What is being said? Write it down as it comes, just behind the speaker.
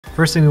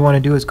First thing we want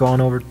to do is go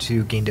on over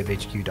to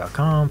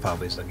gamedevhq.com,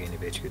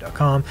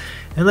 filebase.gamedevhq.com,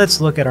 and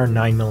let's look at our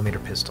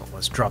 9mm pistol.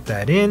 Let's drop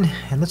that in,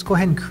 and let's go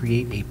ahead and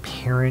create a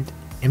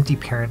empty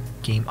parent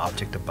game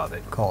object above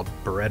it called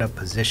Beretta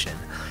Position.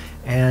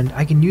 And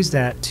I can use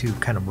that to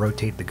kind of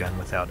rotate the gun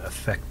without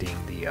affecting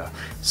the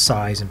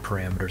size and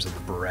parameters of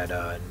the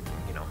Beretta, and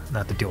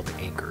not to deal with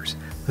the anchors.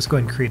 Let's go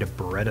ahead and create a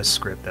Beretta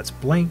script that's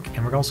blank,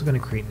 and we're also going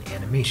to create an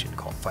animation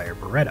called Fire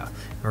Beretta.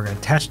 And we're going to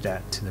attach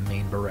that to the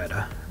main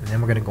Beretta, and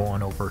then we're going to go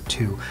on over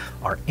to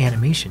our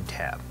animation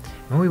tab.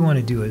 And what we want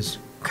to do is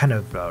kind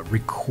of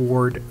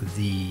record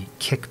the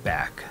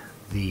kickback,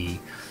 the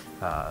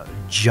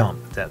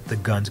jump that the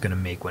gun's going to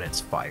make when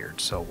it's fired.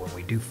 So when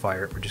we do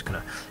fire it, we're just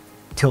going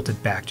to tilt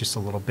it back just a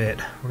little bit.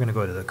 We're going to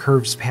go to the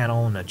curves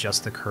panel and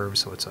adjust the curve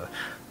so it's a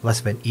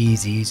less of an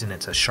ease and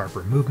it's a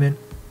sharper movement.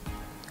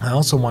 I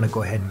also want to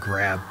go ahead and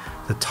grab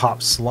the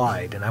top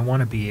slide, and I want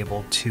to be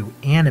able to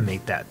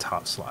animate that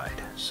top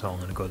slide. So I'm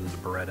going to go to the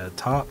Beretta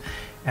top,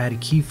 add a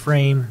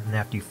keyframe, and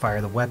after you fire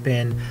the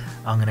weapon,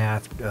 I'm going to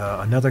have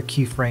another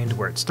keyframe to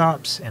where it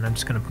stops, and I'm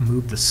just going to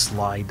move the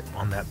slide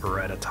on that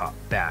Beretta top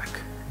back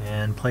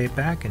and play it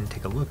back and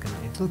take a look, and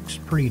it looks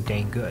pretty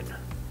dang good.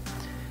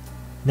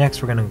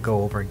 Next, we're going to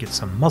go over and get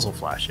some muzzle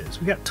flashes.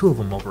 We got 2 of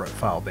them over at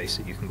Filebase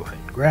that you can go ahead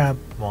and grab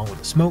along with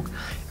the smoke,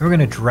 and we're going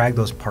to drag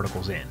those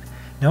particles in.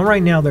 Now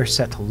right now they're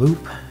set to loop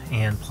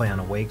and play on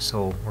awake,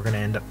 so we're going to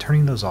end up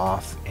turning those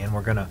off, and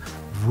we're going to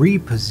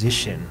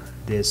reposition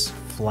this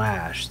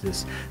flash,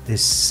 this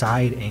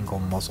side angle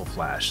muzzle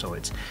flash, so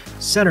it's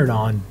centered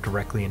on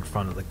directly in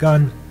front of the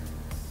gun.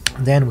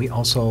 Then we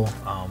also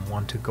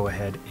want to go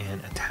ahead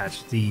and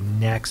attach the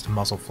next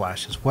muzzle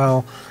flash as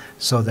well,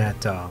 so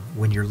that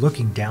when you're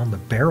looking down the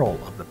barrel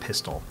of the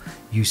pistol,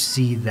 you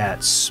see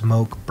that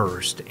smoke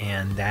burst,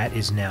 and that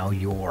is now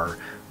your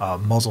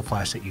muzzle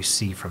flash that you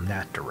see from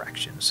that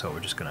direction. So we're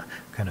just going to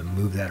kind of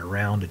move that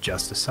around,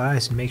 adjust the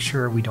size, and make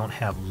sure we don't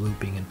have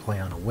looping and play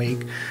on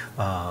awake,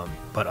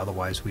 but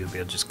otherwise we'll be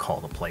able to just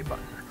call the play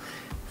button.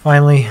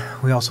 Finally,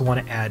 we also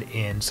want to add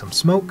in some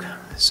smoke.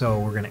 So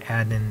we're going to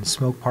add in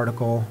smoke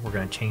particle. We're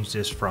going to change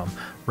this from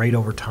rate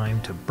over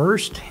time to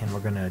burst, and we're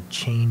going to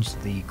change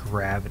the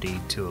gravity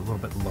to a little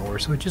bit lower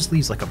so it just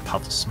leaves like a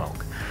puff of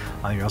smoke.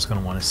 You're also going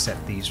to want to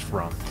set these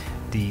from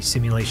the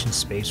simulation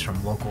space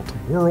from local to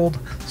world,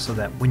 so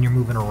that when you're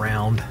moving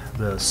around,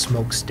 the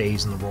smoke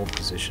stays in the world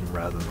position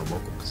rather than the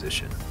local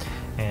position.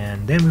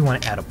 And then we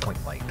want to add a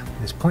point light.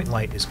 This point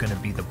light is going to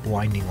be the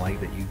blinding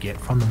light that you get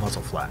from the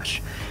muzzle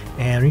flash.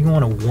 And you're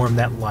going to want to warm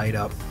that light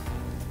up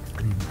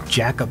and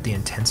jack up the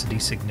intensity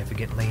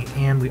significantly,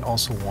 and we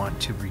also want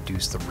to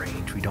reduce the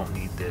range. We don't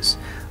need this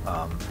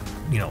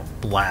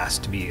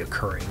blast to be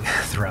occurring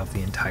throughout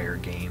the entire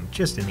game,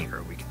 just in the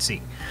area we can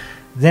see.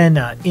 Then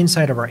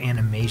inside of our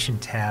animation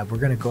tab, we're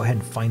going to go ahead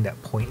and find that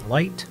point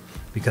light,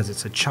 because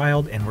it's a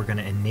child, and we're going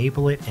to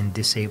enable it and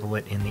disable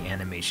it in the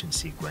animation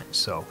sequence.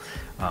 So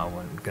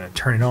we're going to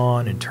turn it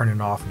on and turn it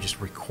off and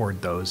just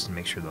record those and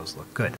make sure those look good.